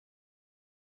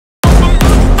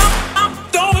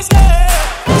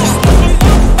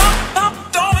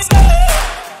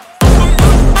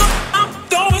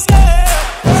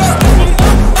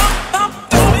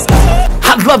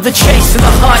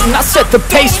set the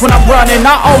pace when I'm running.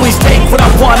 I always take what I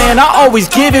want and I always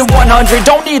give it 100.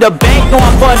 Don't need a bank, no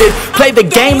I'm funded. Play the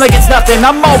game like it's nothing.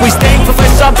 I'm always thankful for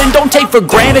something. Don't take for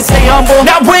granted, stay humble.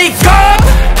 Now wake up,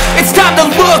 it's time to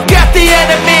look at the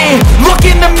enemy. Look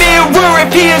in the mirror if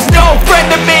he is